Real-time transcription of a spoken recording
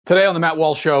Today on the Matt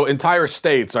Walsh Show, entire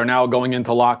states are now going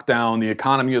into lockdown. The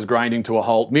economy is grinding to a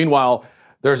halt. Meanwhile,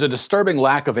 there's a disturbing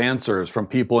lack of answers from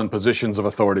people in positions of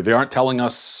authority. They aren't telling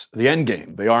us the end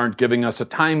game. They aren't giving us a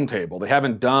timetable. They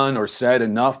haven't done or said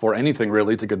enough or anything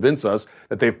really to convince us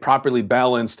that they've properly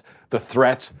balanced the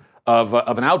threat of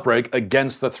an outbreak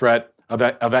against the threat of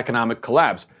economic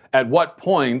collapse. At what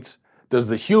point does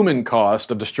the human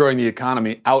cost of destroying the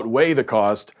economy outweigh the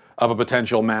cost of a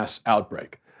potential mass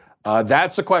outbreak?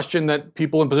 That's a question that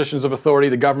people in positions of authority,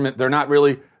 the government,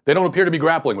 they don't appear to be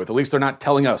grappling with. At least they're not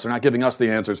telling us, they're not giving us the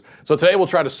answers. So today we'll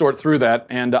try to sort through that,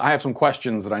 and I have some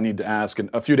questions that I need to ask. And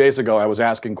a few days ago, I was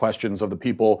asking questions of the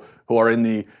people who are in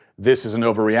the "this is an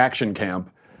overreaction"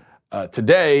 camp.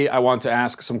 Today, I want to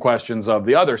ask some questions of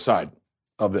the other side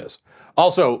of this.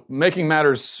 Also, making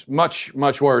matters much,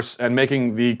 much worse and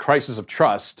making the crisis of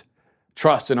trust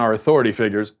in our authority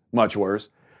figures much worse.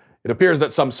 It appears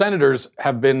that some senators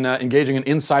have been engaging in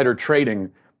insider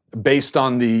trading based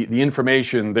on the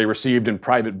information they received in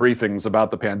private briefings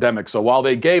about the pandemic. So while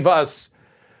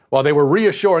they were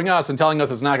reassuring us and telling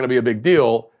us it's not going to be a big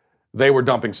deal, they were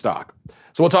dumping stock.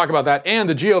 So we'll talk about that. And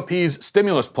the GOP's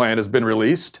stimulus plan has been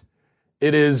released.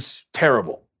 It is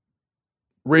terrible.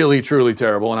 Really, truly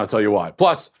terrible, and I'll tell you why.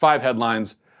 Plus, 5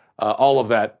 headlines, all of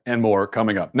that and more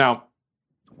coming up. Now,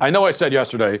 I know I said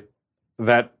yesterday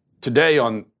that today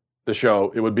on the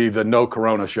show, it would be the no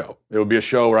corona show. It would be a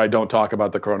show where I don't talk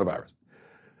about the coronavirus.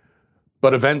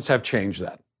 But events have changed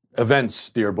that.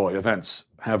 Events, dear boy, events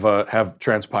have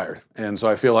transpired. And so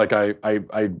I feel like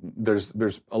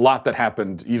there's a lot that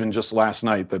happened even just last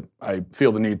night that I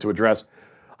feel the need to address.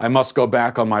 I must go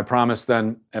back on my promise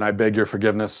then, and I beg your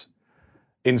forgiveness.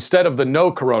 Instead of the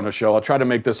no corona show, I'll try to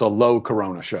make this a low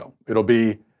corona show.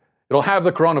 It'll have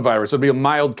the coronavirus. It'll be a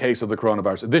mild case of the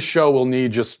coronavirus. This show will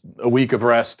need just a week of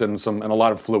rest and a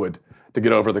lot of fluid to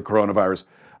get over the coronavirus.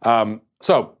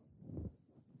 So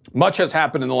much has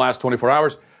happened in the last 24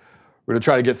 hours. We're going to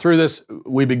try to get through this.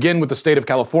 We begin with the state of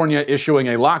California issuing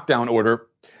a lockdown order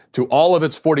to all of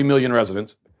its 40 million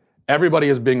residents. Everybody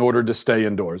is being ordered to stay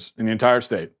indoors in the entire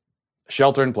state.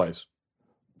 Shelter in place.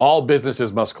 All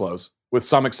businesses must close, with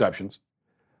some exceptions.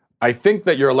 I think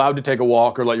that you're allowed to take a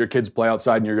walk or let your kids play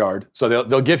outside in your yard. So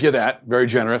they'll give you that, very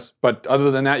generous. But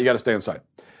other than that, you got to stay inside.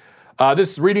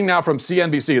 This is reading now from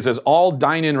CNBC. It says all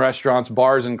dine-in restaurants,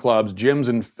 bars and clubs, gyms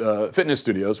and fitness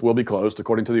studios will be closed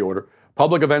according to the order.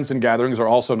 Public events and gatherings are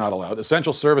also not allowed.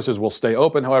 Essential services will stay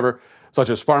open, however, such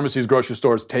as pharmacies, grocery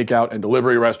stores, takeout and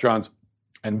delivery restaurants,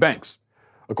 and banks.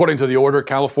 According to the order,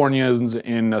 Californians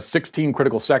in 16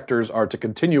 critical sectors are to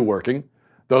continue working.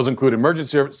 Those include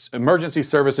emergency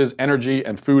services, energy,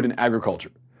 and food and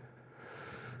agriculture.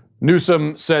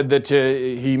 Newsom said that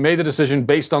he made the decision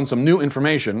based on some new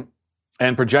information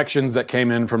and projections that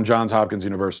came in from Johns Hopkins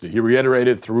University. He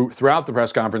reiterated throughout the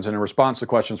press conference and in response to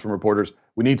questions from reporters,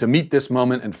 we need to meet this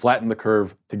moment and flatten the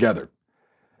curve together.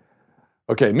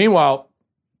 Okay, meanwhile,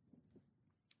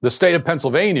 the state of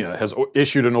Pennsylvania has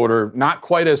issued an order not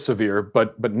quite as severe,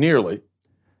 but nearly.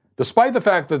 Despite the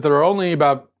fact that there are only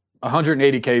about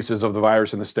 180 cases of the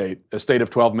virus in the state, a state of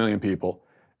 12 million people,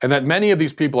 and that many of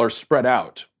these people are spread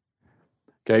out,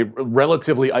 okay,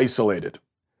 relatively isolated,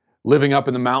 living up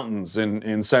in the mountains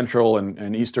in central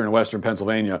and eastern and western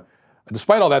Pennsylvania.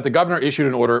 Despite all that, the governor issued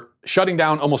an order shutting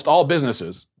down almost all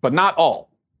businesses, but not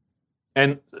all.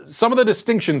 And some of the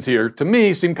distinctions here, to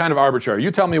me, seem kind of arbitrary.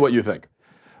 You tell me what you think.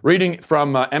 Reading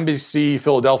from NBC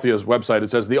Philadelphia's website,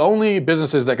 it says the only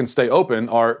businesses that can stay open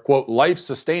are, quote,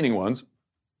 life-sustaining ones,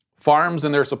 farms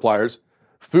and their suppliers,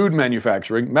 food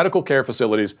manufacturing, medical care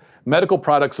facilities, medical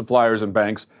product suppliers and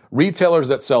banks, retailers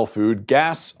that sell food,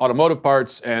 gas, automotive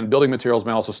parts, and building materials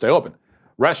may also stay open.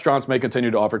 Restaurants may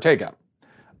continue to offer takeout.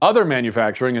 Other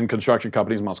manufacturing and construction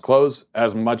companies must close,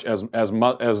 as must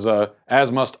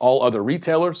all other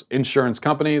retailers, insurance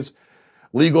companies,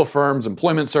 legal firms,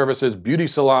 employment services, beauty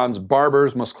salons,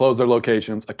 barbers must close their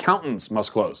locations, accountants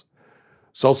must close.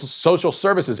 Social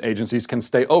services agencies can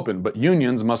stay open, but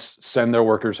unions must send their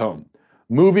workers home.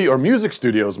 Movie or music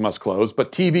studios must close,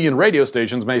 but TV and radio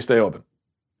stations may stay open.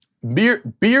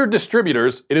 Beer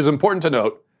distributors, it is important to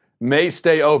note, may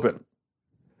stay open.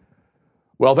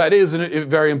 Well, that is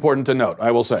very important to note,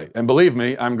 I will say. And believe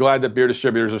me, I'm glad that beer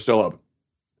distributors are still open.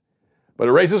 But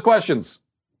it raises questions.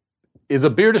 Is a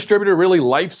beer distributor really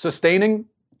life-sustaining?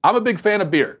 I'm a big fan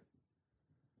of beer.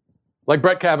 Like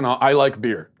Brett Kavanaugh, I like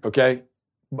beer, okay?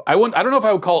 I don't know if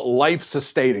I would call it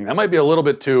life-sustaining. That might be a little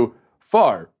bit too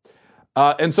far.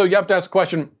 And so you have to ask the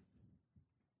question,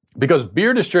 because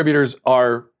beer distributors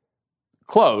are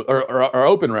closed, or are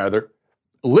open rather,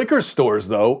 liquor stores,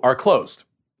 though, are closed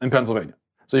in Pennsylvania.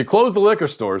 So you close the liquor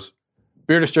stores,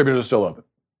 beer distributors are still open.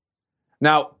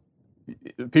 Now,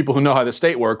 people who know how the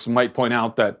state works might point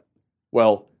out that,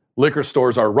 well, liquor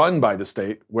stores are run by the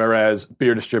state, whereas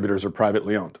beer distributors are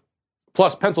privately owned.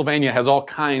 Plus, Pennsylvania has all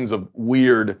kinds of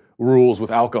weird rules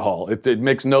with alcohol. It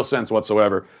makes no sense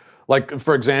whatsoever. Like,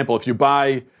 for example, if you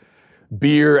buy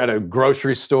beer at a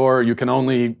grocery store, you can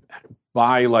only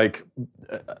buy like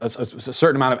a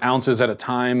certain amount of ounces at a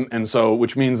time. And so,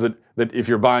 which means that if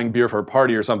you're buying beer for a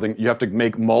party or something, you have to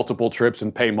make multiple trips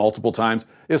and pay multiple times.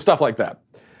 It's stuff like that.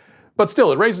 But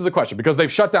still, it raises a question because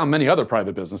they've shut down many other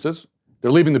private businesses.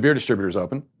 They're leaving the beer distributors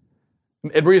open.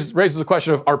 It raises the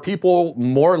question of, are people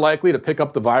more likely to pick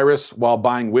up the virus while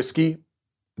buying whiskey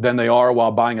than they are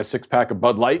while buying a six-pack of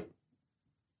Bud Light?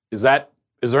 Is there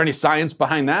any science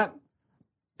behind that?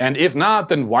 And if not,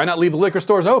 then why not leave the liquor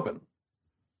stores open?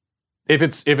 If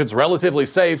it's relatively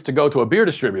safe to go to a beer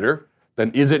distributor, then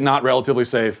is it not relatively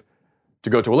safe to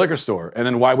go to a liquor store? And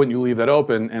then why wouldn't you leave that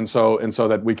open and so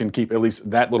that we can keep at least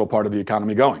that little part of the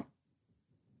economy going?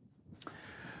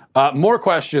 More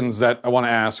questions that I want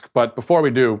to ask, but before we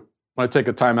do, I want to take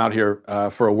a time out here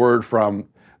for a word from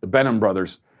the Benham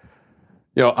brothers.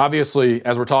 You know, obviously,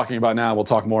 as we're talking about now, we'll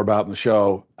talk more about in the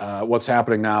show. What's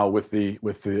happening now with the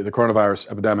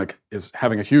coronavirus epidemic is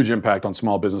having a huge impact on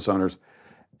small business owners,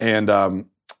 and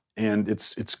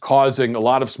it's causing a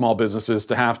lot of small businesses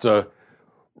to have to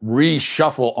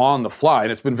reshuffle on the fly.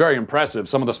 And it's been very impressive.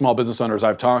 Some of the small business owners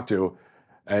I've talked to.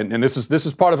 And this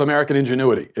is part of American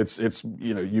ingenuity. It's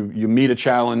you know, you meet a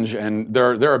challenge, and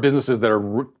there are businesses that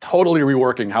are totally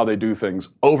reworking how they do things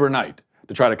overnight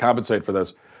to try to compensate for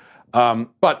this.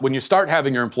 But when you start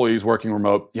having your employees working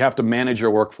remote, you have to manage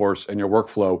your workforce and your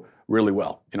workflow really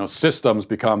well. You know, systems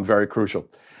become very crucial.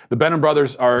 The Benham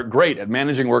brothers are great at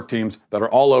managing work teams that are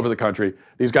all over the country.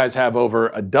 These guys have over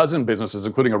a dozen businesses,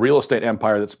 including a real estate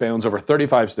empire that spans over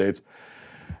 35 states.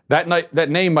 That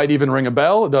name might even ring a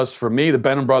bell. It does for me. The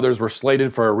Benham brothers were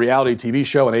slated for a reality TV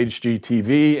show on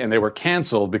HGTV, and they were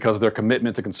canceled because of their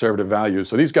commitment to conservative values.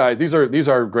 So these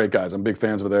are great guys. I'm big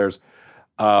fans of theirs,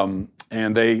 and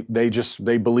they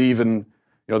believe in, you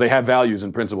know, they have values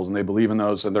and principles, and they believe in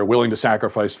those, and they're willing to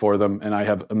sacrifice for them. And I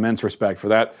have immense respect for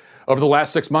that. Over the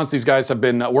last 6 months, these guys have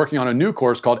been working on a new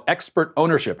course called Expert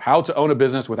Ownership: How to Own a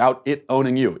Business Without It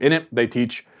Owning You. In it, they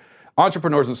teach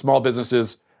entrepreneurs and small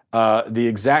businesses the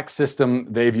exact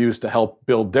system they've used to help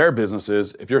build their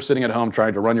businesses. If you're sitting at home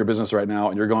trying to run your business right now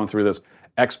and you're going through this,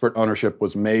 Expert Ownership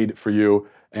was made for you,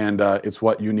 and it's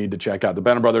what you need to check out. The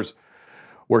Benham brothers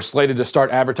were slated to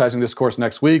start advertising this course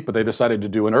next week, but they decided to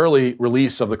do an early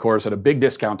release of the course at a big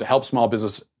discount to help small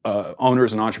business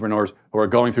owners and entrepreneurs who are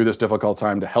going through this difficult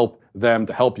time, to help them,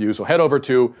 to help you. So head over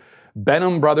to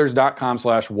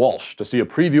benhambrothers.com/Walsh to see a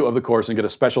preview of the course and get a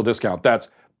special discount. That's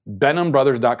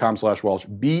benhambrothers.com/Walsh,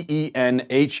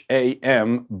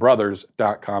 BENHAM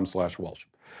brothers.com/Walsh.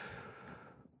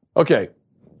 Okay,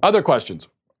 other questions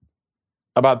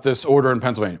about this order in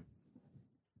Pennsylvania.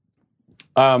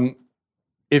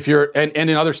 If you're, and in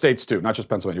other states too, not just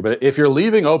Pennsylvania, but if you're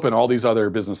leaving open all these other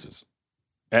businesses,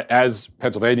 as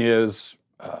Pennsylvania is,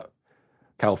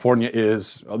 California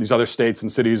is, all these other states and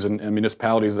cities and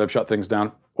municipalities that have shut things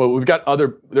down, well,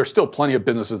 there's still plenty of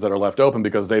businesses that are left open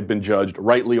because they've been judged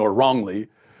rightly or wrongly,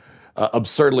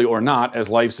 absurdly or not, as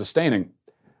life-sustaining.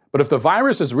 But if the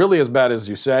virus is really as bad as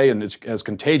you say, and it's as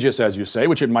contagious as you say,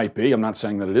 which it might be, I'm not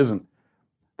saying that it isn't,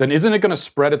 then isn't it going to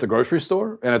spread at the grocery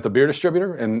store and at the beer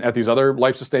distributor and at these other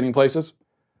life-sustaining places?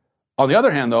 On the other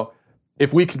hand, though,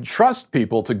 if we can trust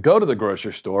people to go to the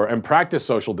grocery store and practice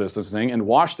social distancing and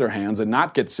wash their hands and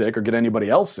not get sick or get anybody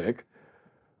else sick,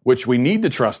 which we need to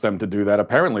trust them to do that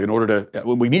apparently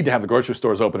we need to have the grocery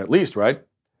stores open at least, right?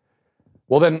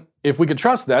 Well then, if we could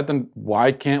trust that, then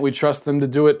why can't we trust them to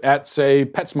do it at, say,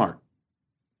 PetSmart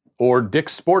or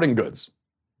Dick's Sporting Goods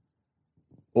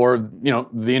or, you know,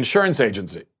 the insurance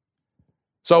agency?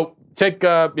 So take,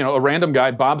 a random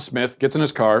guy, Bob Smith, gets in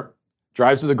his car,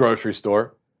 drives to the grocery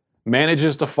store,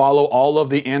 manages to follow all of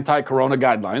the anti-corona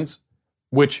guidelines,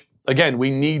 which, again,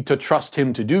 we need to trust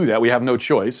him to do that. We have no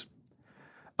choice.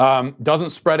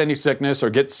 Doesn't spread any sickness or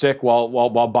get sick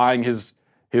while buying his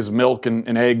milk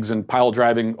and eggs and pile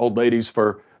driving old ladies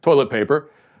for toilet paper.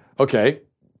 Okay,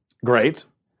 great.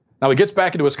 Now he gets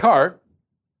back into his car.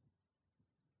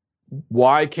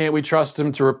 Why can't we trust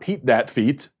him to repeat that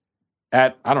feat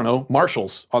at, I don't know,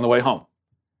 Marshall's on the way home?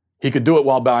 He could do it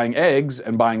while buying eggs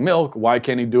and buying milk. Why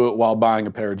can't he do it while buying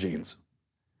a pair of jeans?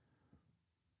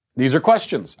 These are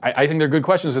questions. I think they're good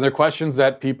questions, and they're questions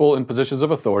that people in positions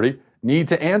of authority need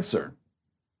to answer.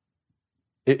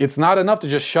 It's not enough to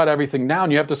just shut everything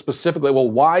down. You have to specifically, well,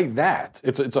 why that?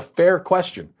 It's a fair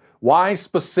question. Why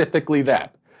specifically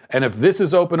that? And if this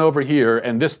is open over here,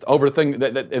 and this thing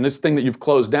that you've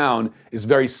closed down is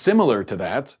very similar to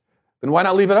that, then why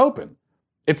not leave it open?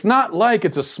 It's not like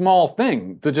it's a small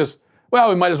thing to just, well,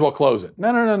 we might as well close it.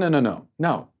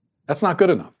 No, that's not good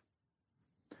enough.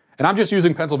 And I'm just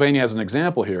using Pennsylvania as an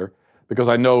example here because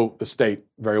I know the state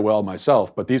very well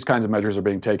myself, but these kinds of measures are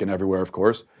being taken everywhere, of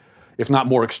course, if not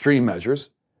more extreme measures.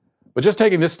 But just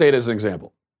taking this state as an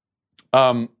example.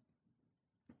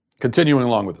 Continuing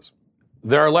along with this.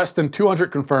 There are less than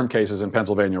 200 confirmed cases in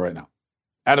Pennsylvania right now.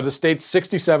 Out of the state's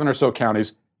 67 or so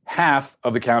counties, half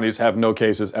of the counties have no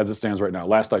cases as it stands right now,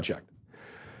 last I checked.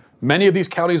 Many of these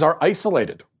counties are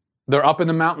isolated. They're up in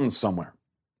the mountains somewhere.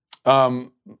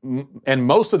 And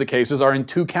most of the cases are in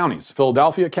two counties,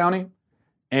 Philadelphia County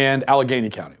and Allegheny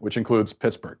County, which includes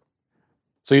Pittsburgh.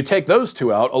 So you take those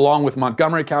two out, along with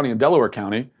Montgomery County and Delaware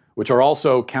County, which are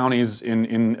also counties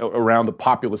in around the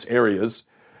populous areas,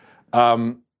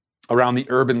 around the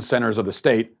urban centers of the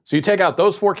state. So you take out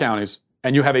those four counties,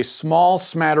 and you have a small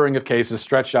smattering of cases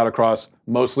stretched out across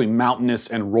mostly mountainous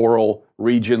and rural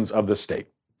regions of the state.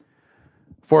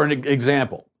 For an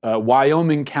example,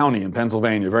 Wyoming County in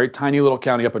Pennsylvania, a very tiny little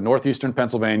county up in northeastern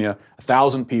Pennsylvania,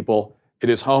 1,000 people. It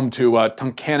is home to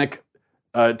Tunkhannock,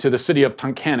 to the city of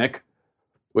Tunkhannock,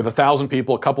 with 1,000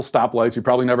 people, a couple stoplights. You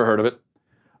probably never heard of it.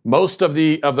 Most of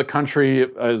the country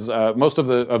is most of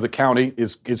the county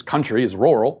is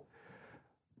rural.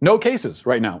 No cases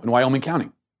right now in Wyoming County.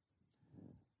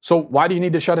 So why do you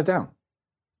need to shut it down?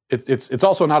 It's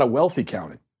also not a wealthy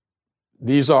county.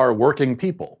 These are working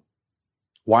people.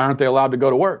 Why aren't they allowed to go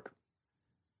to work?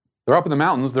 They're up in the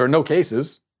mountains. There are no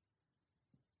cases.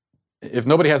 If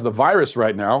nobody has the virus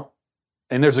right now,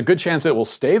 and there's a good chance it will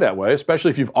stay that way,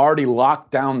 especially if you've already locked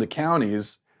down the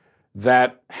counties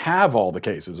that have all the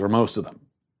cases, or most of them.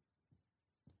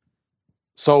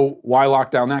 So why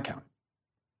lock down that county?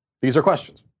 These are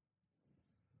questions.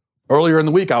 Earlier in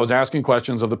the week, I was asking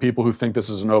questions of the people who think this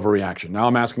is an overreaction. Now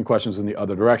I'm asking questions in the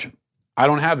other direction. I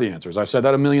don't have the answers. I've said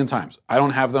that a million times. I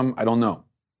don't have them. I don't know.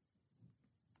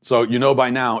 So you know by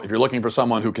now, if you're looking for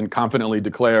someone who can confidently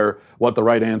declare what the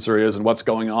right answer is and what's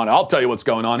going on, I'll tell you what's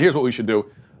going on. Here's what we should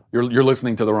do. You're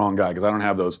listening to the wrong guy, because I don't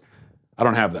have those. I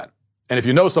don't have that. And if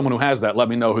you know someone who has that, let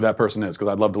me know who that person is,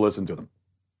 because I'd love to listen to them.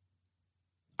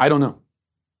 I don't know.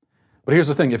 But here's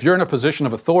the thing. If you're in a position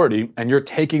of authority and you're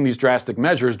taking these drastic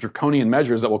measures, draconian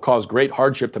measures that will cause great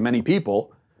hardship to many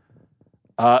people,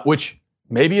 which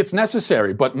maybe it's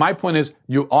necessary, but my point is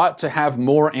you ought to have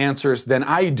more answers than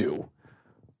I do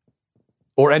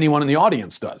or anyone in the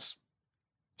audience does.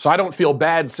 So I don't feel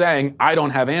bad saying I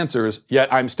don't have answers,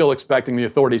 yet I'm still expecting the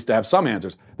authorities to have some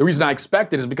answers. The reason I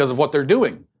expect it is because of what they're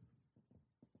doing.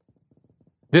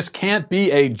 This can't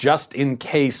be a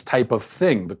just-in-case type of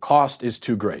thing. The cost is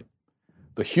too great.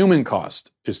 The human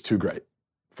cost is too great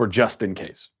for just in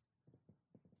case.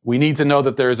 We need to know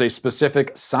that there is a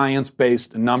specific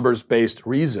science-based, numbers-based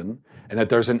reason, and that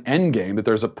there's an end game, that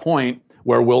there's a point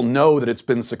where we'll know that it's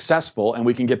been successful and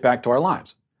we can get back to our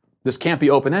lives. This can't be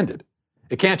open-ended.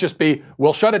 It can't just be,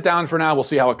 we'll shut it down for now, we'll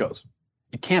see how it goes.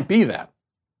 It can't be that.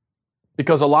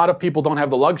 Because a lot of people don't have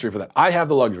the luxury for that. I have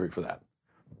the luxury for that.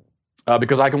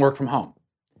 Because I can work from home.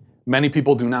 Many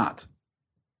people do not.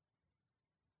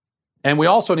 And we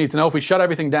also need to know if we shut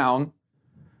everything down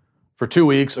for 2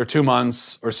 weeks or 2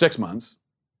 months or 6 months,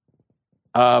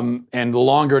 and the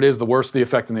longer it is, the worse the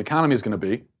effect on the economy is going to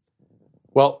be.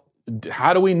 Well,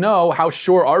 how do we know, how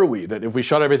sure are we that if we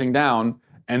shut everything down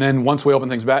and then once we open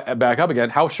things back up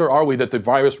again, how sure are we that the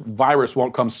virus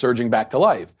won't come surging back to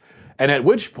life? And at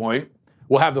which point,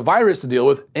 we'll have the virus to deal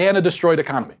with and a destroyed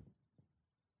economy.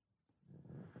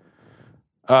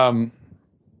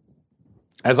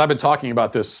 As I've been talking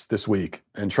about this week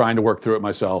and trying to work through it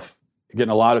myself,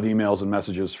 getting a lot of emails and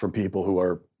messages from people who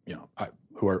are,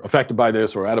 who are affected by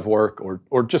this or out of work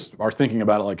or just are thinking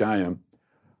about it like I am.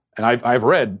 And I've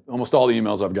read almost all the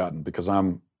emails I've gotten because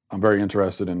I'm very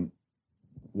interested in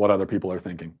what other people are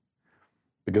thinking,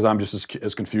 because I'm just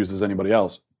as confused as anybody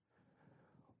else.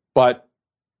 But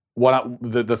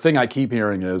the thing I keep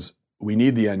hearing is we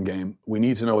need the end game. We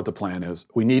need to know what the plan is.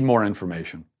 We need more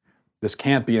information. This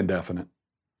can't be indefinite.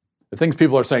 The things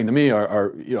people are saying to me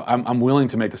are I'm willing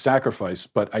to make the sacrifice,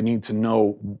 but I need to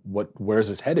know where's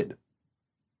this headed.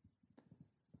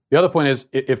 The other point is,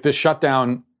 if this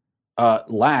shutdown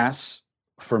lasts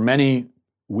for many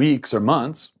weeks or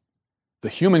months, the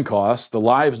human cost, the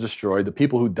lives destroyed, the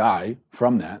people who die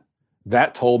from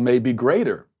that toll may be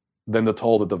greater than the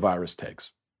toll that the virus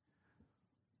takes.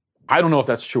 I don't know if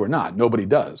that's true or not. Nobody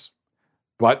does.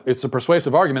 But it's a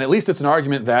persuasive argument. At least it's an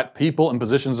argument that people in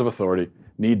positions of authority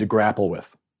need to grapple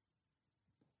with.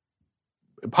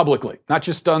 publicly, not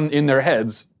just done in their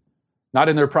heads, not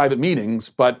in their private meetings,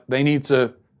 but they need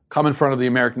to come in front of the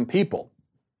American people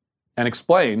and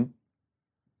explain.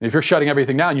 If you're shutting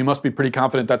everything down, you must be pretty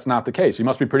confident that's not the case. You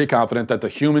must be pretty confident that the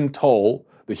human toll,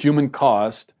 the human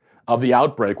cost of the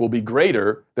outbreak will be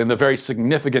greater than the very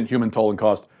significant human toll and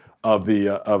cost of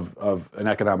an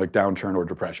economic downturn or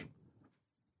depression.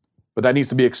 But that needs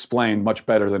to be explained much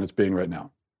better than it's being right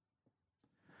now.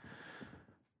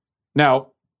 Now,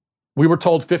 we were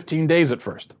told 15 days at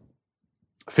first.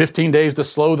 15 days to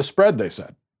slow the spread, they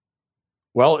said.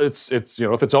 Well, it's if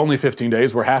it's only 15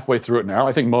 days, we're halfway through it now.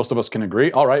 I think most of us can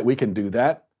agree. All right, we can do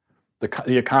that.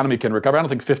 The economy can recover. I don't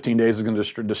think 15 days is going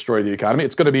to destroy the economy.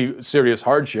 It's going to be serious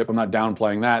hardship. I'm not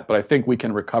downplaying that, but I think we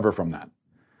can recover from that.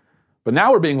 But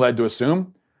now we're being led to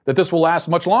assume that this will last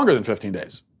much longer than 15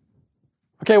 days.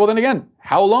 Okay, well then again,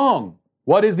 how long?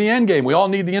 What is the end game? We all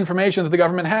need the information that the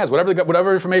government has.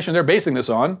 Whatever information they're basing this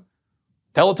on,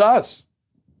 tell it to us.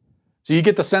 So you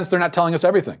get the sense they're not telling us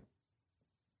everything.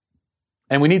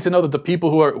 And we need to know that the people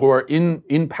who are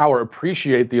in power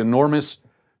appreciate the enormous,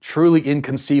 truly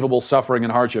inconceivable suffering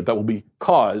and hardship that will be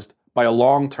caused by a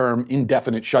long-term,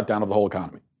 indefinite shutdown of the whole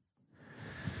economy.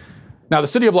 Now, the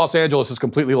city of Los Angeles is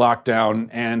completely locked down,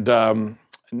 and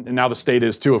now the state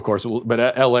is too, of course,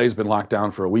 but LA's been locked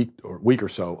down for a week or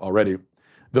so already.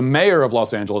 The mayor of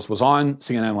Los Angeles was on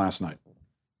CNN last night,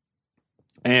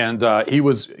 and he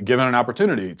was given an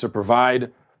opportunity to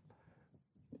provide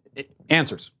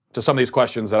answers to some of these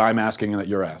questions that I'm asking and that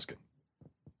you're asking.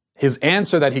 His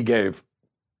answer that he gave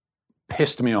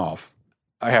pissed me off,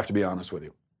 I have to be honest with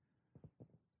you.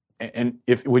 And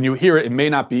when you hear it, it may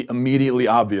not be immediately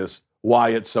obvious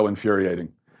why it's so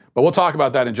infuriating. But we'll talk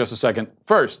about that in just a second.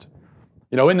 First,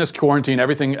 in this quarantine,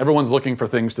 everyone's looking for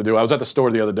things to do. I was at the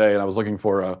store the other day and I was looking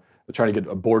for trying to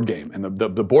get a board game. And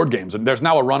the board games, and there's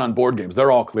now a run on board games.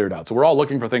 They're all cleared out. So we're all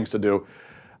looking for things to do.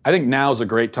 I think now is a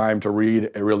great time to read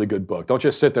a really good book. Don't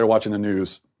just sit there watching the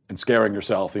news and scaring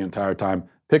yourself the entire time.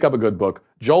 Pick up a good book.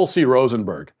 Joel C.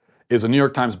 Rosenberg is a New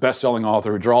York Times bestselling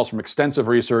author who draws from extensive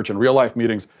research and real-life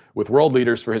meetings with world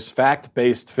leaders for his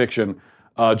fact-based fiction.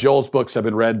 Joel's books have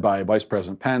been read by Vice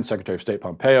President Pence, Secretary of State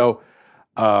Pompeo,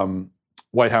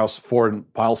 White House Foreign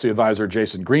Policy Advisor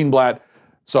Jason Greenblatt.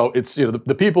 So it's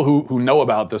the people who know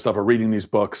about this stuff are reading these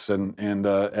books, and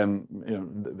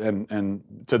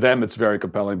to them it's very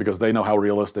compelling because they know how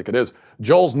realistic it is.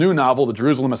 Joel's new novel, The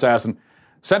Jerusalem Assassin,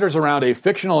 centers around a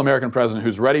fictional American president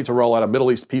who's ready to roll out a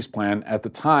Middle East peace plan as the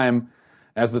time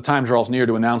draws near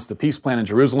to announce the peace plan in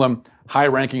Jerusalem.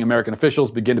 High-ranking American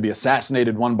officials begin to be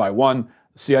assassinated one by one.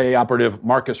 CIA operative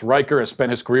Marcus Riker has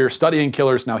spent his career studying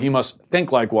killers. Now he must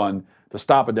think like one to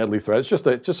stop a deadly threat. It's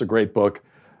just a great book.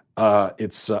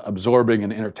 It's absorbing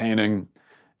and entertaining.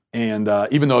 And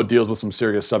even though it deals with some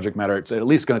serious subject matter, it's at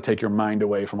least going to take your mind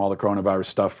away from all the coronavirus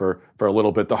stuff for a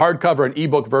little bit. The hardcover and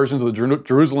ebook versions of The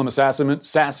Jerusalem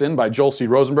Assassin by Joel C.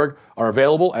 Rosenberg are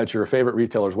available at your favorite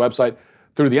retailer's website.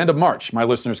 Through the end of March, my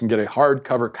listeners can get a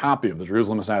hardcover copy of The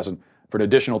Jerusalem Assassin for an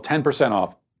additional 10%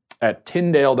 off at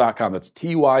Tyndale.com. That's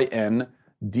TYNDALE.com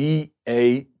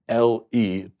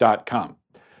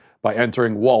by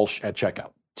entering Walsh at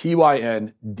checkout. TYNDALE.com.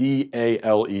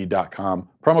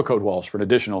 Promo code Walsh for an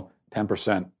additional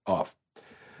 10% off.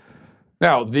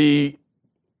 Now, the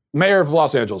mayor of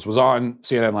Los Angeles was on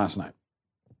CNN last night,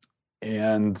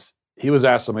 and he was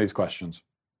asked some of these questions.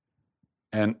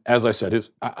 And as I said,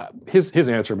 his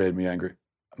answer made me angry.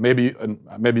 Maybe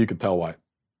you could tell why.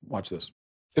 Watch this.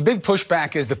 The big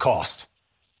pushback is the cost,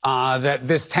 that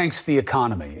this tanks the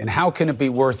economy. And how can it be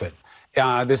worth it?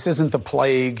 This isn't the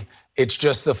plague. It's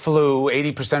just the flu.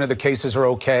 80% of the cases are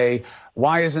okay.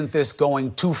 Why isn't this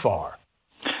going too far?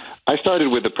 I started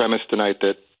with the premise tonight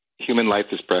that human life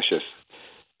is precious.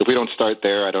 If we don't start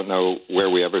there, I don't know where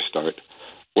we ever start.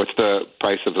 What's the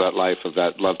price of that life of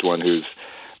that loved one who's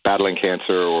battling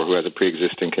cancer or who has a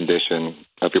pre-existing condition,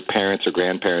 of your parents or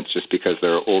grandparents just because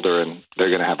they're older and they're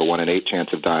going to have a 1 in 8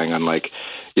 chance of dying, unlike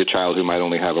your child who might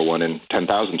only have a 1 in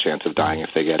 10,000 chance of dying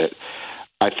if they get it.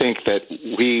 I think that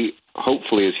we,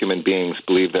 hopefully as human beings,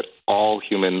 believe that all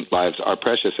human lives are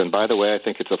precious. And by the way, I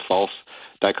think it's a false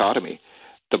dichotomy.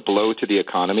 The blow to the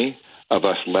economy of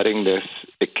us letting this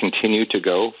continue to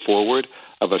go forward,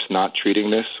 of us not treating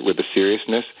this with the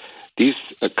seriousness, these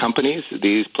companies,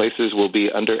 these places will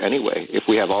be under anyway. If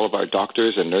we have all of our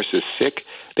doctors and nurses sick,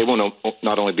 they will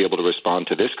not only be able to respond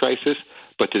to this crisis,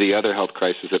 but to the other health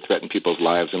crises that threaten people's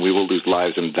lives. And we will lose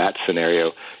lives in that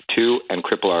scenario too, and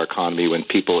cripple our economy when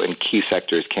people in key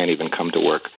sectors can't even come to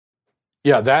work.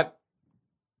 Yeah, that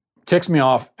ticks me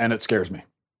off and it scares me.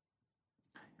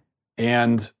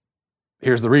 And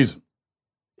here's the reason.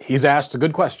 He's asked a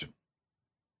good question.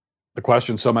 The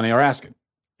question so many are asking,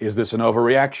 is this an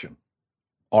overreaction?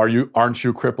 Aren't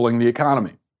you crippling the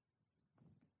economy?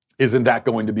 Isn't that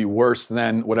going to be worse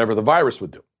than whatever the virus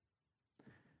would do?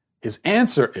 His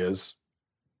answer is,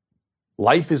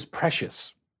 life is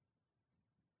precious.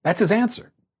 That's his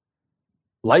answer.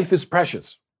 Life is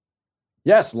precious.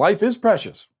 Yes, life is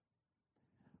precious.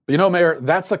 But you know, Mayor,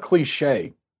 that's a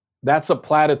cliche. That's a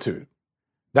platitude.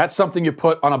 That's something you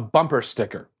put on a bumper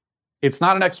sticker. It's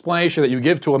not an explanation that you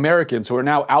give to Americans who are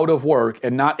now out of work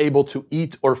and not able to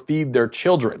eat or feed their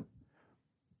children.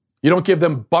 You don't give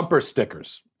them bumper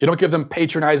stickers. You don't give them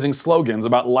patronizing slogans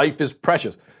about life is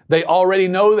precious. They already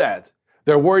know that.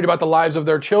 They're worried about the lives of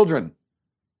their children,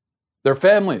 their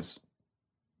families.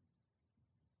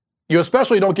 You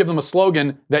especially don't give them a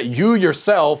slogan that you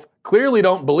yourself clearly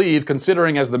don't believe,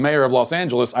 considering as the mayor of Los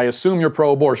Angeles, I assume you're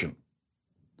pro-abortion.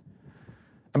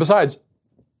 And besides,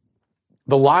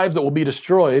 the lives that will be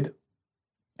destroyed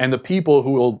and the people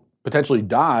who will potentially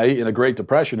die in a Great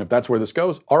Depression, if that's where this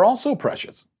goes, are also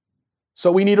precious.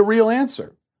 So we need a real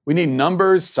answer. We need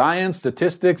numbers, science,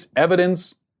 statistics,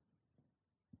 evidence.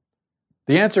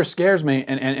 The answer scares me,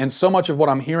 and so much of what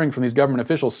I'm hearing from these government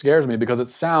officials scares me because it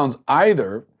sounds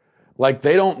either like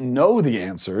they don't know the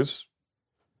answers,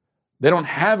 they don't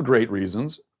have great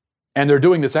reasons, and they're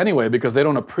doing this anyway because they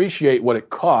don't appreciate what it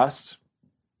costs,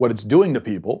 what it's doing to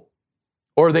people,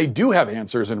 or they do have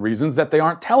answers and reasons that they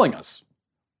aren't telling us.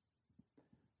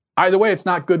 Either way, it's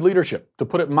not good leadership, to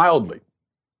put it mildly.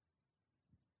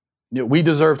 We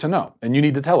deserve to know, and you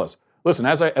need to tell us. Listen,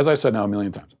 as I said now a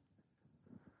million times,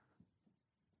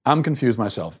 I'm confused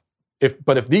myself.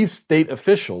 But if these state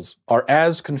officials are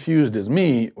as confused as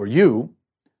me or you,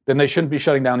 then they shouldn't be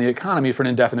shutting down the economy for an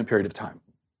indefinite period of time.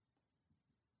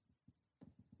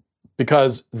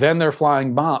 Because then they're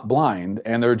flying blind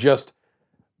and they're just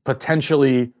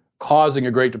potentially causing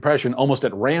a Great Depression almost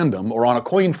at random or on a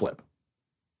coin flip.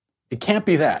 It can't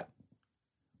be that.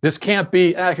 This can't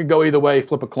be, I could go either way,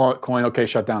 flip a coin, okay,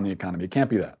 shut down the economy. It can't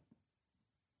be that.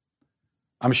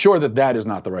 I'm sure that is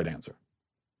not the right answer.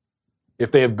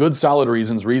 If they have good, solid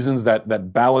reasons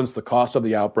that balance the cost of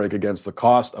the outbreak against the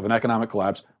cost of an economic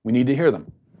collapse, we need to hear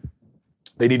them.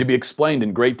 They need to be explained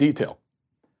in great detail,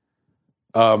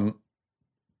 from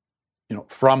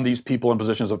these people in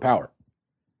positions of power.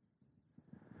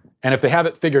 And if they have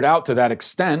it figured out to that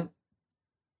extent,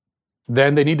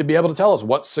 then they need to be able to tell us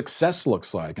what success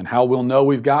looks like and how we'll know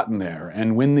we've gotten there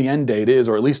and when the end date is,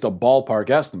 or at least a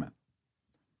ballpark estimate.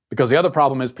 Because the other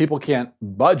problem is people can't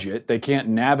budget, they can't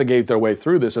navigate their way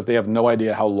through this if they have no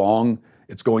idea how long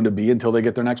it's going to be until they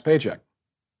get their next paycheck.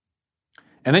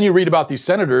 And then you read about these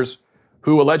senators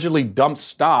who allegedly dumped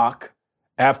stock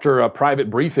after private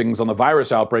briefings on the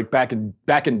virus outbreak back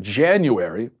in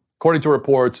January. According to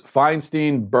reports,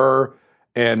 Feinstein, Burr,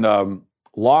 and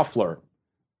Loeffler,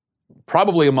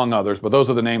 probably among others, but those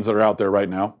are the names that are out there right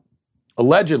now,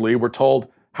 allegedly were told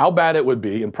how bad it would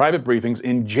be in private briefings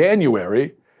in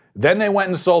January. Then they went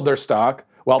and sold their stock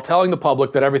while telling the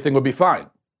public that everything would be fine.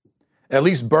 At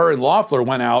least Burr and Loeffler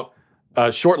went out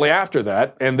shortly after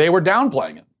that, and they were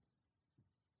downplaying it,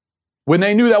 when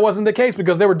they knew that wasn't the case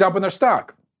because they were dumping their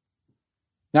stock.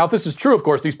 Now, if this is true, of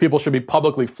course, these people should be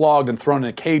publicly flogged and thrown in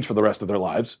a cage for the rest of their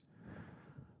lives.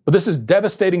 But this is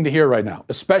devastating to hear right now,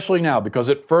 especially now, because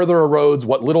it further erodes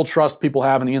what little trust people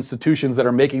have in the institutions that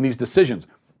are making these decisions.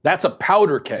 That's a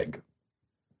powder keg.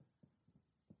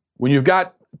 When you've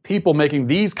got people making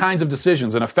these kinds of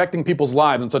decisions and affecting people's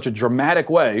lives in such a dramatic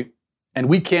way, and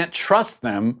we can't trust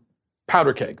them,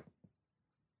 powder keg.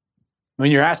 I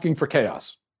mean, you're asking for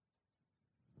chaos.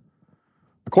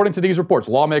 According to these reports,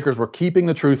 lawmakers were keeping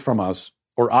the truth from us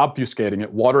or obfuscating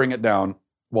it, watering it down,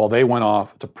 while they went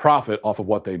off to profit off of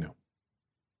what they knew.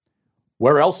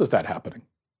 Where else is that happening?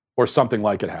 Or something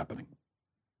like it happening?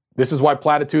 This is why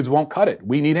platitudes won't cut it.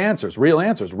 We need answers, real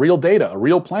data, a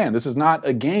real plan. This is not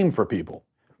a game for people.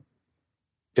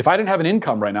 If I didn't have an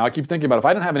income right now, I keep thinking about if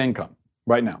I didn't have an income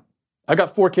right now, I've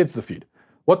got 4 kids to feed.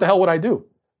 What the hell would I do?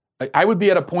 I would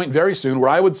be at a point very soon where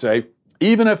I would say,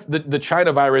 even if the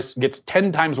China virus gets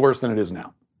 10 times worse than it is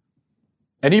now,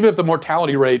 and even if the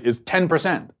mortality rate is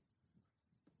 10%,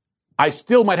 I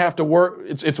still might have to work.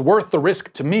 It's worth the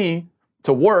risk to me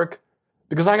to work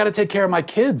because I got to take care of my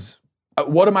kids.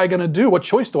 What am I going to do? What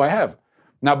choice do I have?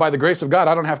 Now, by the grace of God,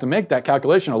 I don't have to make that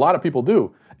calculation. A lot of people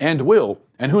do and will.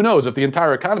 And who knows, if the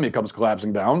entire economy comes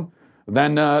collapsing down,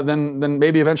 then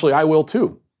maybe eventually I will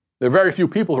too. There are very few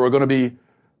people who are going to be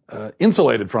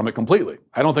insulated from it completely.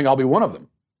 I don't think I'll be one of them.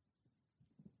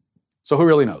 So who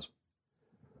really knows?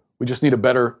 We just need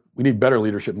better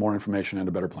leadership, more information, and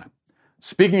a better plan.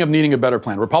 Speaking of needing a better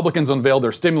plan, Republicans unveiled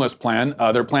their stimulus plan,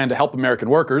 their plan to help American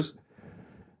workers.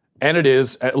 And it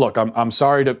is. Look, I'm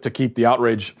sorry to keep the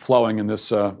outrage flowing in this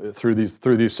through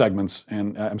these segments,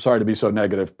 and I'm sorry to be so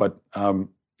negative, but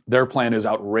their plan is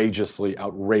outrageously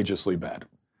bad.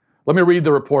 Let me read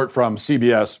the report from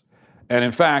CBS. And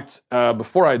in fact,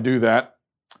 before I do that,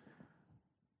 I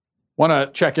want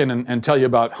to check in and tell you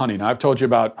about Honey. Now, I've told you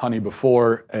about Honey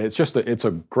before. It's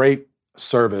a great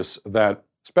service that,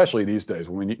 especially these days,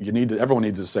 when everyone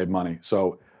needs to save money.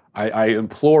 So I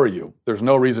implore you, there's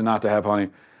no reason not to have Honey.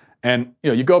 And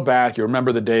you go back, you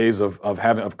remember the days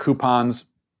of coupons.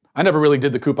 I never really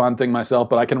did the coupon thing myself,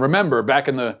 but I can remember back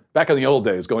in the old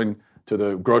days going to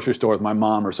the grocery store with my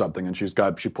mom or something, and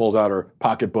she pulls out her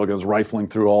pocketbook and is rifling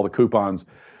through all the coupons.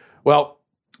 Well,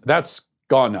 that's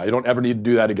gone now. You don't ever need to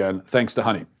do that again, thanks to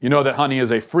Honey. You know that Honey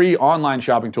is a free online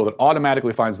shopping tool that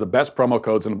automatically finds the best promo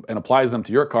codes and applies them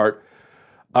to your cart.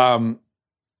 I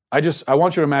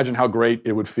want you to imagine how great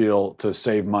it would feel to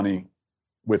save money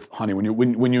with Honey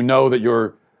when you know that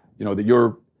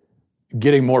you're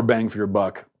getting more bang for your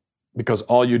buck because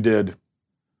all you did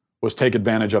was take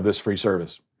advantage of this free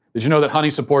service. Did you know that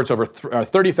Honey supports over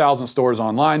 30,000 stores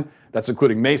online? That's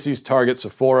including Macy's, Target,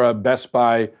 Sephora, Best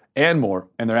Buy, and more.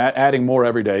 And they're adding more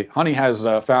every day. Honey has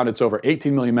found its over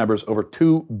 18 million members, over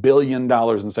 $2 billion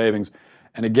in savings.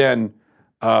 And again,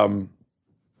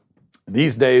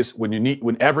 these days,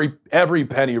 when every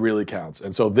penny really counts.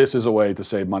 And so this is a way to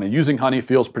save money. Using Honey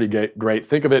feels pretty great.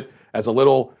 Think of it as a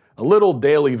little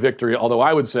daily victory, although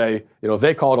I would say,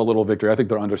 they call it a little victory. I think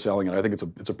they're underselling it. I think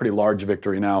it's a pretty large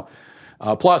victory now.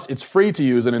 Plus, it's free to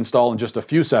use and install in just a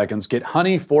few seconds. Get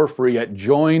Honey for free at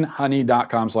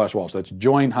joinhoney.com/Walsh. That's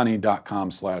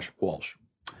joinhoney.com/Walsh.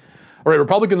 All right,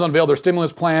 Republicans unveiled their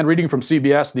stimulus plan. Reading from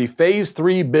CBS, the Phase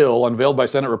 3 bill unveiled by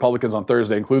Senate Republicans on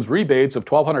Thursday includes rebates of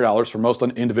 $1,200 for most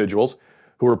individuals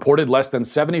who reported less than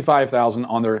 $75,000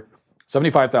 on their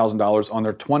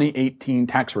 $75,000 2018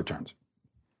 tax returns.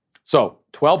 So,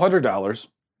 $1,200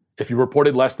 if you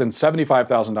reported less than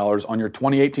 $75,000 on your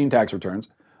 2018 tax returns,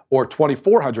 or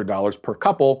 $2,400 per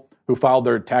couple who filed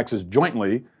their taxes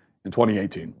jointly in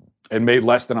 2018 and made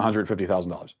less than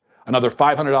 $150,000. Another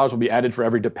 $500 will be added for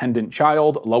every dependent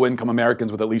child. Low-income Americans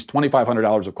with at least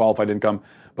 $2,500 of qualified income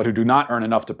but who do not earn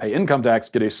enough to pay income tax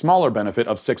get a smaller benefit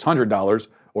of $600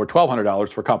 or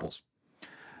 $1,200 for couples.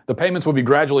 The payments will be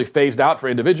gradually phased out for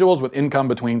individuals with income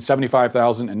between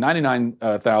 $75,000 and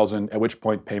 $99,000, at which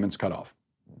point payments cut off.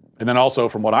 And then also,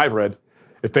 from what I've read,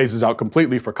 it phases out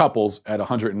completely for couples at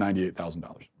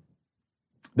 $198,000.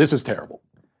 This is terrible.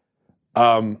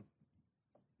 They're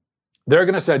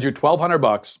going to send you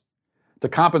 $1,200 to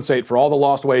compensate for all the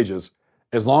lost wages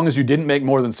as long as you didn't make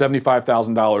more than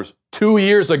 $75,000 2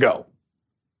 years ago.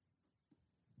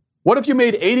 What if you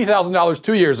made $80,000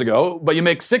 2 years ago, but you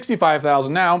make $65,000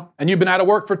 now and you've been out of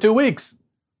work for 2 weeks?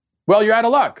 Well, you're out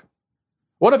of luck.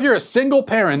 What if you're a single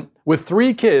parent with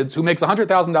 3 kids who makes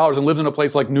 $100,000 and lives in a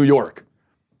place like New York,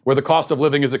 where the cost of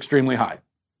living is extremely high?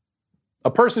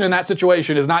 A person in that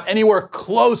situation is not anywhere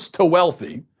close to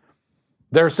wealthy.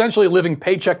 They're essentially living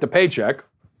paycheck to paycheck,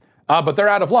 but they're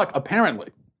out of luck, apparently.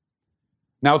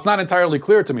 Now, it's not entirely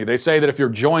clear to me. They say that if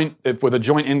with a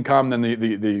joint income, then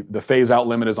the phase-out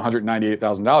limit is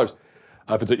 $198,000.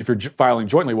 If you're filing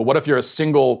jointly, well, what if you're a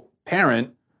single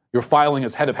parent? You're filing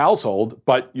as head of household,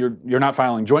 but you're not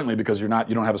filing jointly because you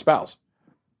don't have a spouse.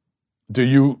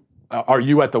 Are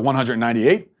you at the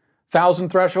 $198,000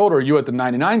 threshold, or are you at the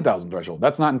 $99,000 threshold?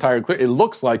 That's not entirely clear. It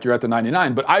looks like you're at the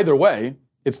 99, but either way,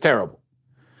 it's terrible.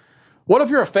 What if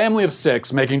you're a family of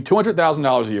 6 making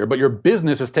 $200,000 a year, but your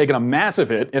business has taken a massive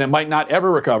hit and it might not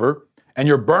ever recover, and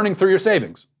you're burning through your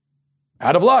savings?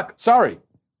 Out of luck. Sorry.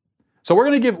 So we're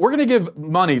going to give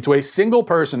money to a single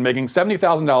person making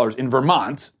 $70,000 in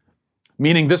Vermont,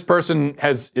 meaning this person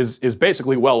is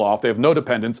basically well off. They have no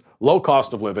dependents, low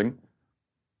cost of living.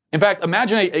 In fact,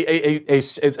 imagine a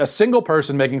single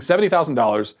person making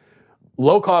 $70,000,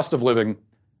 low cost of living,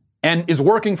 and is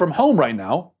working from home right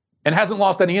now and hasn't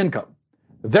lost any income.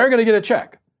 They're going to get a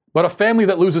check. But a family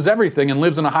that loses everything and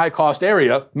lives in a high-cost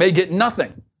area may get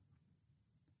nothing.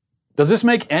 Does this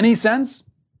make any sense?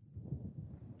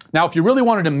 Now, if you really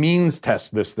wanted to means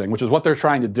test this thing, which is what they're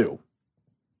trying to do,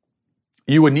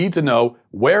 you would need to know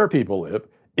where people live,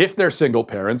 if they're single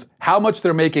parents, how much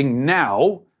they're making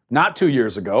now, not 2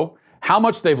 years ago, how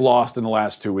much they've lost in the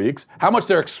last 2 weeks, how much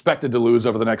they're expected to lose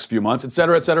over the next few months, et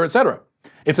cetera, et cetera, et cetera.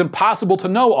 It's impossible to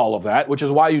know all of that, which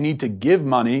is why you need to give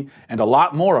money, and a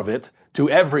lot more of it, to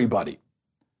everybody.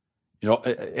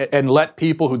 And let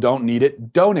people who don't need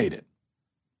it donate it.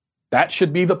 That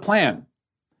should be the plan.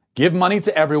 Give money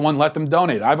to everyone, let them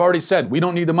donate. I've already said, we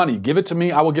don't need the money. Give it to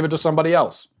me, I will give it to somebody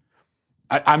else.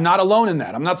 I'm not alone in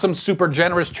that. I'm not some super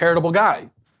generous charitable guy.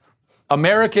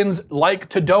 Americans like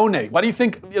to donate. Why do you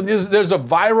think there's a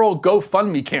viral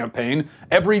GoFundMe campaign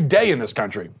every day in this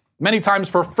country? Many times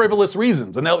for frivolous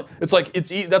reasons. And that's why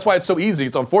it's so easy.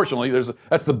 It's unfortunately,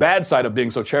 that's the bad side of being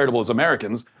so charitable as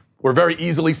Americans. We're very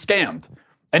easily scammed.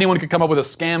 Anyone could come up with a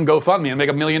scam GoFundMe and make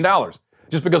 $1 million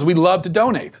just because we love to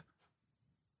donate.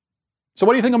 So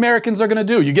what do you think Americans are going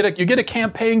to do? You get a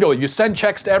campaign going. You send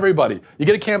checks to everybody. You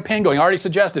get a campaign going. I already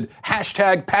suggested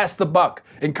 #PassTheBuck,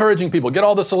 encouraging people. Get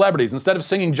all the celebrities. Instead of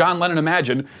singing John Lennon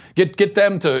Imagine, get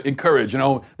them to encourage.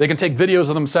 They can take videos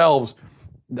of themselves,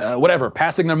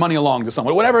 passing their money along to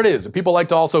someone, whatever it is. People like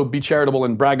to also be charitable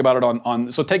and brag about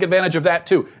it so take advantage of that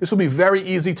too. This will be very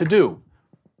easy to do.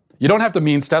 You don't have to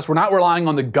means test. We're not relying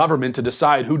on the government to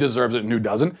decide who deserves it and who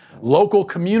doesn't. Local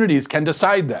communities can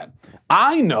decide that.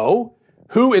 I know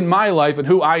who in my life and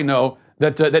who I know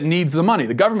that needs the money.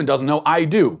 The government doesn't know, I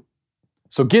do.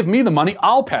 So give me the money,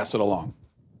 I'll pass it along.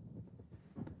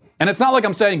 And it's not like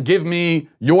I'm saying, give me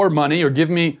your money or give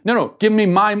me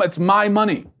it's my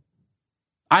money.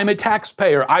 I'm a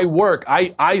taxpayer, I work,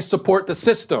 I support the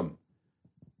system.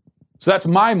 So that's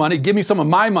my money, give me some of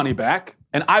my money back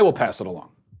and I will pass it along.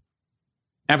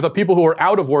 And for the people who are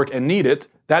out of work and need it,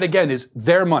 that again is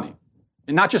their money.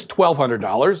 And not just $1,200.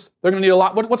 They're going to need a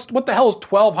lot. What the hell is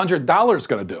 $1,200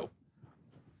 going to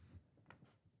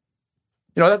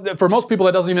do? For most people,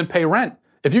 that doesn't even pay rent.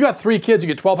 If you got 3 kids, you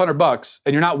get $1,200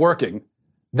 and you're not working,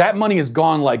 that money is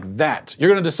gone like that. You're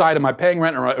going to decide, am I paying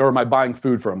rent or am I buying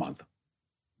food for a month?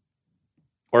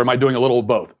 Or am I doing a little of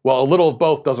both? Well, a little of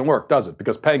both doesn't work, does it?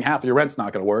 Because paying half of your rent's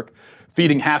not going to work.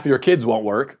 Feeding half of your kids won't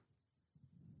work.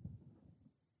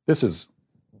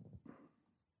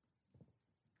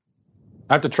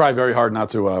 I have to try very hard not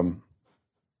to,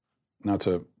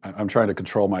 I'm trying to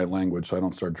control my language so I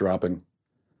don't start dropping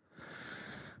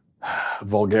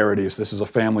vulgarities. This is a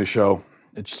family show.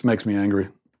 It just makes me angry.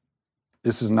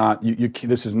 This is not,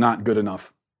 this is not good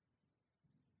enough.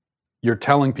 You're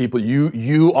telling people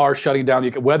you are shutting down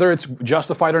whether it's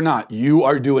justified or not, you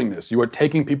are doing this. You are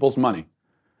taking people's money.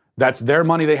 That's their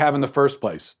money they have in the first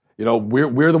place.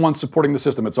 We're the ones supporting the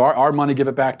system. It's our money, give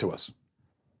it back to us.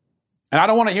 And I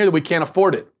don't want to hear that we can't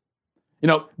afford it.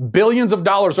 Billions of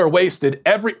dollars are wasted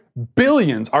every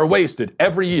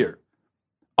year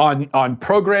on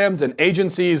programs and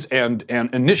agencies and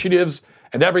initiatives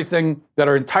and everything that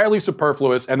are entirely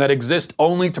superfluous and that exist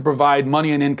only to provide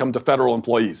money and income to federal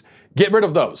employees. Get rid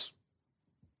of those.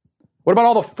 What about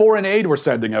all the foreign aid we're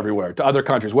sending everywhere to other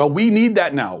countries? Well, we need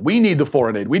that now. We need the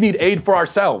foreign aid. We need aid for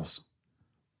ourselves.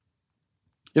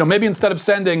 Maybe instead of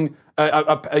sending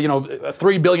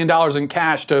 $3 billion in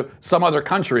cash to some other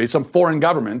country, some foreign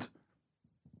government,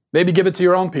 maybe give it to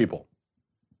your own people.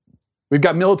 We've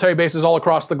got military bases all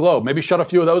across the globe. Maybe shut a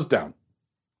few of those down.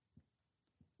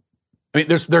 I mean,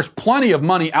 there's plenty of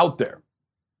money out there.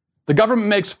 The government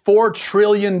makes $4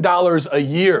 trillion a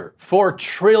year, $4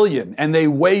 trillion, and they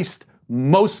waste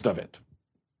most of it.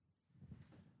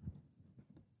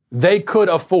 They could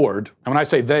afford, and when I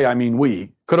say they, I mean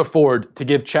we, could afford to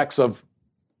give checks of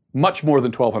much more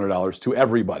than $1,200 to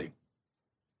everybody.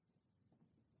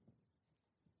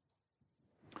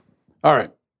 All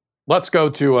right, let's go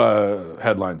to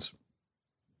headlines.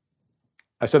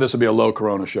 I said this would be a low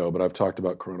corona show, but I've talked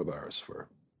about coronavirus for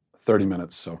 30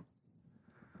 minutes, so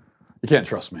you can't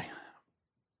trust me.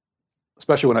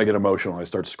 Especially when I get emotional, I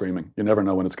start screaming. You never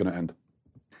know when it's going to end.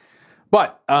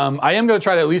 But I am going to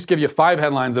try to at least give you 5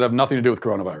 headlines that have nothing to do with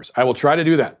coronavirus. I will try to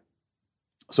do that.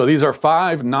 So these are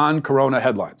 5 non-corona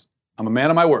headlines. I'm a man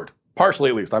of my word. Partially,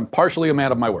 at least. I'm partially a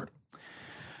man of my word.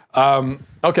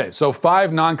 Okay, so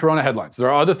 5 non-corona headlines. There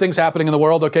are other things happening in the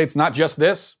world. Okay, it's not just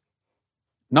this.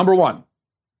 Number 1,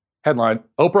 headline,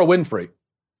 Oprah Winfrey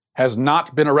has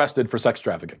not been arrested for sex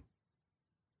trafficking.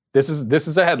 This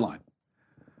is a headline.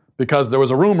 Because there was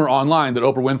a rumor online that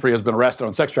Oprah Winfrey has been arrested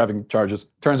on sex trafficking charges.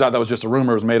 Turns out that was just a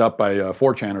rumor. It was made up by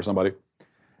 4chan or somebody.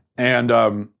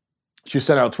 And she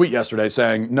sent out a tweet yesterday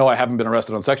saying, no, I haven't been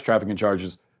arrested on sex trafficking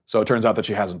charges. So it turns out that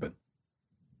she hasn't been.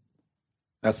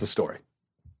 That's the story.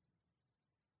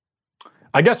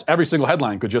 I guess every single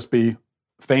headline could just be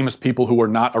famous people who were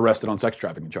not arrested on sex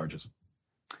trafficking charges.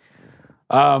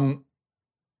 Headline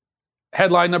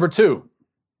number 2.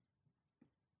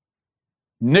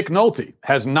 Nick Nolte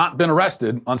has not been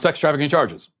arrested on sex trafficking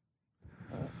charges.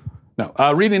 No.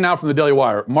 Reading now from the Daily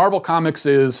Wire, Marvel Comics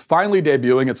is finally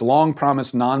debuting its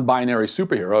long-promised non-binary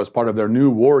superhero as part of their new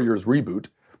Warriors reboot.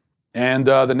 And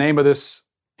the name of this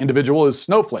individual is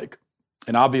Snowflake,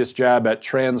 an obvious jab at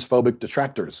transphobic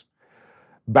detractors.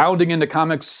 Bounding Into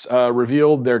Comics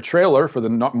revealed their trailer for the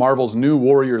Marvel's new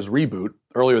Warriors reboot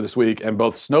earlier this week, and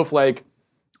both Snowflake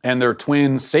and their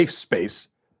twin Safe Space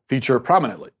feature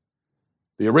prominently.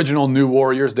 The original New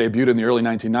Warriors debuted in the early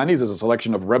 1990s as a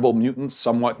selection of rebel mutants,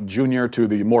 somewhat junior to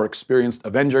the more experienced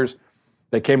Avengers.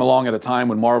 They came along at a time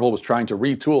when Marvel was trying to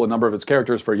retool a number of its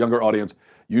characters for a younger audience,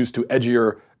 used to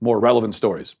edgier, more relevant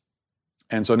stories.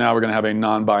 And so now we're going to have a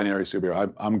non-binary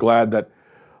superhero. I'm glad that,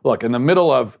 look, in the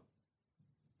middle of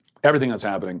everything that's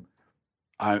happening,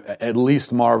 at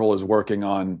least Marvel is working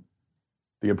on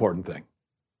the important thing.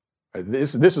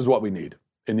 This is what we need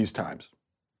in these times.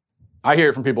 I hear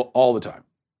it from people all the time.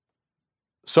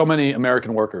 So many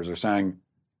American workers are saying,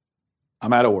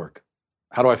 I'm out of work.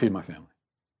 How do I feed my family?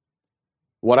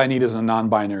 What I need is a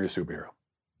non-binary superhero.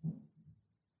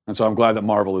 And so I'm glad that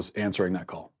Marvel is answering that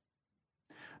call.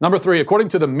 Number 3, according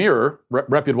to the Mirror,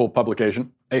 reputable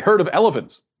publication, a herd of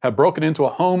elephants have broken into a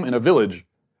home in a village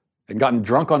and gotten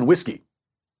drunk on whiskey.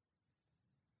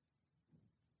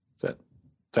 That's it.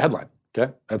 It's a headline.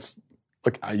 Okay,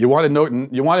 look. You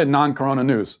wanted non-corona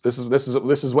news. This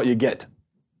is what you get.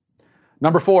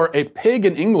 Number 4, a pig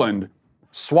in England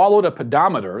swallowed a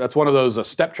pedometer. That's one of those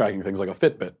step tracking things like a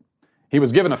Fitbit. He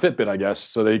was given a Fitbit, I guess,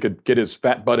 so that he could get his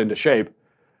fat butt into shape.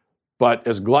 But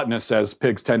as gluttonous as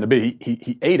pigs tend to be,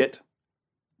 he ate it,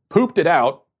 pooped it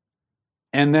out,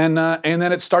 and then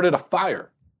it started a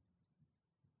fire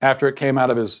after it came out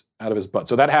of his butt.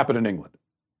 So that happened in England.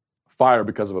 Fire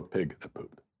because of a pig that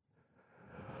pooped.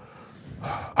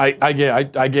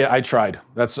 I tried.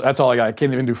 That's all I got. I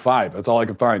can't even do 5. That's all I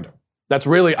could find.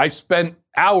 I spent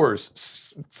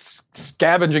hours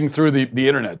scavenging through the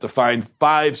internet to find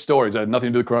 5 stories that had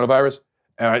nothing to do with coronavirus,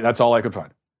 and that's all I could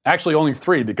find. Actually, only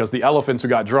 3, because the elephants who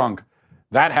got drunk,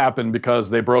 that happened because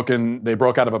they broke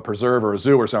out of a preserve or a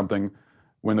zoo or something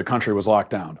when the country was locked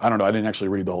down. I don't know. I didn't actually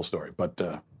read the whole story, but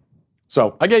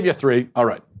so I gave you 3. All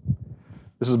right.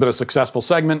 This has been a successful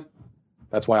segment.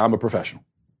 That's why I'm a professional.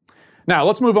 Now,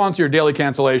 let's move on to your daily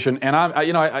cancellation. And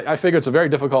I figure it's a very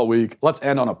difficult week. Let's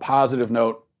end on a positive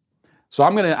note. So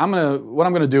what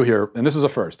I'm gonna do here, and this is a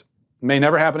first, may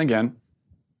never happen again.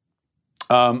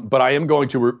 But I'm going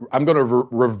to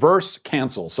reverse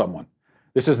cancel someone.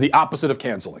 This is the opposite of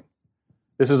canceling.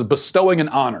 This is bestowing an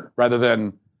honor rather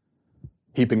than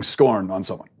heaping scorn on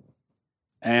someone.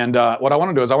 And what I want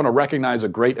to do is I want to recognize a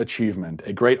great achievement,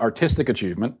 a great artistic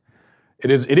achievement. It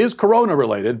is corona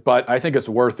related, but I think it's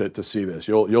worth it to see this.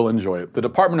 You'll enjoy it. The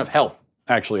Department of Health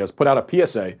actually has put out a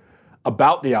PSA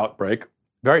about the outbreak.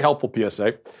 Very helpful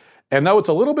PSA. And though it's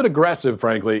a little bit aggressive,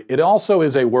 frankly, it also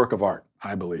is a work of art,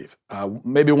 I believe.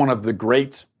 Maybe one of the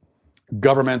great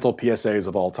governmental PSAs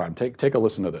of all time. Take a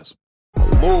listen to this.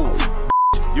 Move.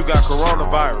 You got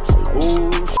coronavirus. Ooh,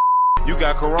 you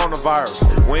got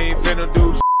coronavirus. We ain't finna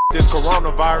do this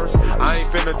coronavirus. I ain't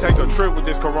finna take a trip with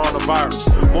this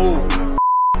coronavirus. Move.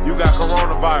 You got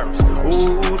coronavirus.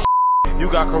 Ooh,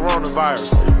 you got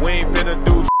coronavirus. We ain't finna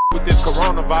do with this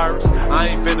coronavirus. I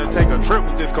ain't finna take a trip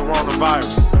with this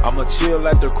coronavirus. I'ma chill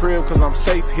at the crib cause I'm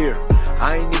safe here.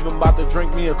 I ain't even about to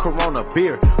drink me a Corona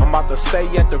beer. I'm about to stay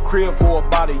at the crib for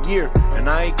about a year. And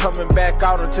I ain't coming back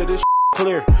out until this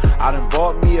clear. I done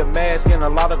bought me a mask and a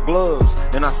lot of gloves,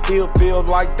 and I still feel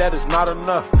like that is not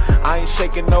enough. I ain't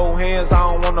shaking no hands, I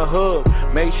don't wanna hug.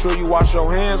 Make sure you wash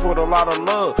your hands with a lot of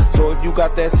love. So if you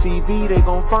got that CV, they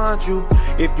gon' find you.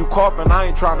 If you coughing, I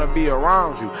ain't trying to be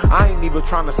around you. I ain't even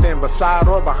trying to stand beside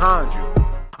or behind you.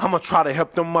 I'ma try to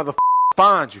help them motherfuckers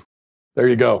find you. There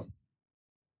you go.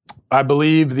 I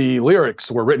believe the lyrics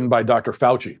were written by Dr.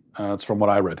 Fauci. That's from what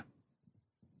I read.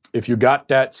 If you got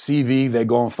that CV, they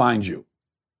gon' find you.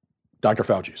 Dr.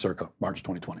 Fauci, circa March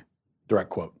 2020.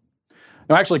 Direct quote.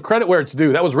 Now, actually, credit where it's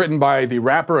due. That was written by the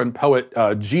rapper and poet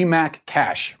G-Mac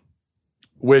Cash,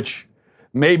 which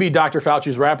may be Dr.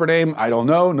 Fauci's rapper name. I don't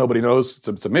know. Nobody knows.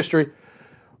 It's a mystery.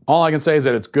 All I can say is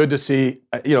that it's good to see.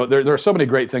 There are so many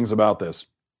great things about this.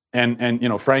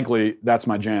 And frankly, that's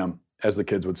my jam, as the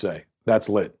kids would say. That's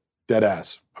lit. Dead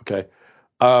ass. Okay.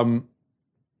 It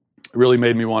really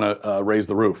made me want to raise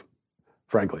the roof,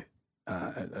 frankly.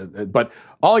 But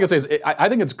all I can say is I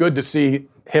think it's good to see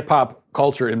hip-hop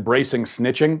culture embracing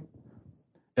snitching,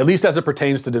 at least as it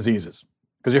pertains to diseases.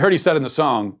 Because you heard he said in the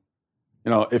song,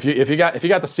 if you got the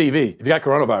CV, if you got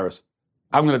coronavirus,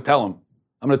 I'm going to tell them.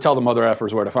 I'm going to tell the mother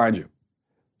effers where to find you.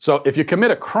 So if you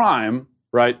commit a crime,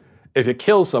 right, if you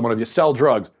kill someone, if you sell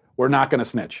drugs, we're not going to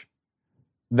snitch.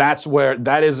 That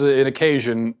is an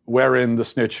occasion wherein the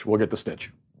snitch will get the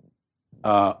stitch.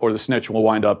 Or the snitch will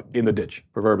wind up in the ditch,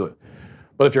 proverbially.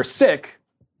 But if you're sick,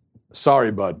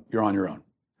 sorry, bud, you're on your own.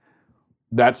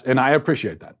 And I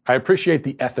appreciate that. I appreciate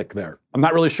the ethic there. I'm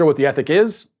not really sure what the ethic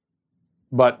is,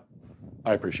 but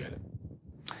I appreciate it.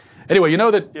 Anyway, you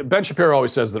know that Ben Shapiro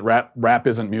always says that rap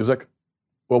isn't music.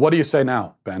 Well, what do you say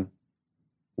now, Ben?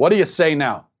 What do you say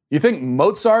now? You think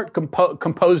Mozart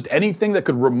composed anything that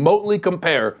could remotely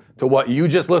compare to what you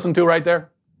just listened to right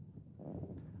there?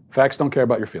 Facts don't care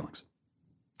about your feelings.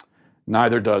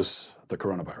 Neither does the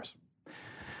coronavirus.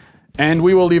 And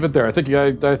we will leave it there. I think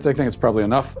it's probably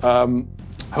enough. I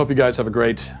hope you guys have a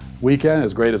great weekend,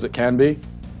 as great as it can be.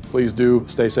 Please do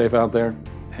stay safe out there.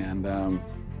 And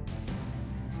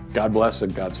God bless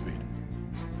and Godspeed.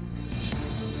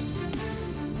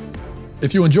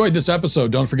 If you enjoyed this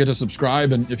episode, don't forget to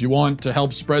subscribe. And if you want to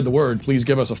help spread the word, please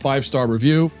give us a 5-star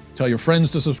review. Tell your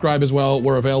friends to subscribe as well.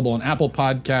 We're available on Apple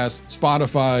Podcasts,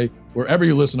 Spotify, wherever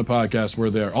you listen to podcasts,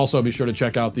 we're there. Also, be sure to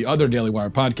check out the other Daily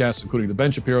Wire podcasts, including The Ben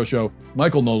Shapiro Show,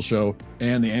 Michael Knowles Show,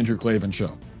 and The Andrew Klavan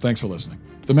Show. Thanks for listening.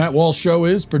 The Matt Walsh Show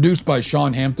is produced by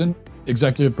Sean Hampton,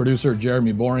 executive producer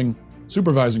Jeremy Boring,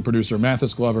 supervising producer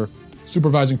Mathis Glover,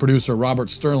 supervising producer Robert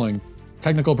Sterling,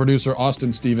 technical producer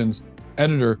Austin Stevens,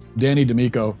 editor Danny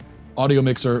D'Amico, audio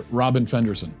mixer Robin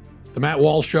Fenderson. The Matt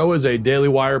Walsh Show is a Daily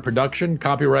Wire production,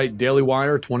 copyright Daily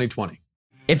Wire 2020.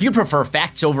 If you prefer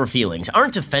facts over feelings,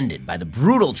 aren't offended by the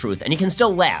brutal truth, and you can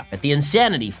still laugh at the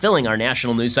insanity filling our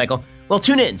national news cycle, well,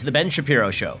 tune in to The Ben Shapiro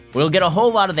Show. We'll get a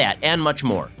whole lot of that and much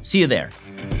more. See you there.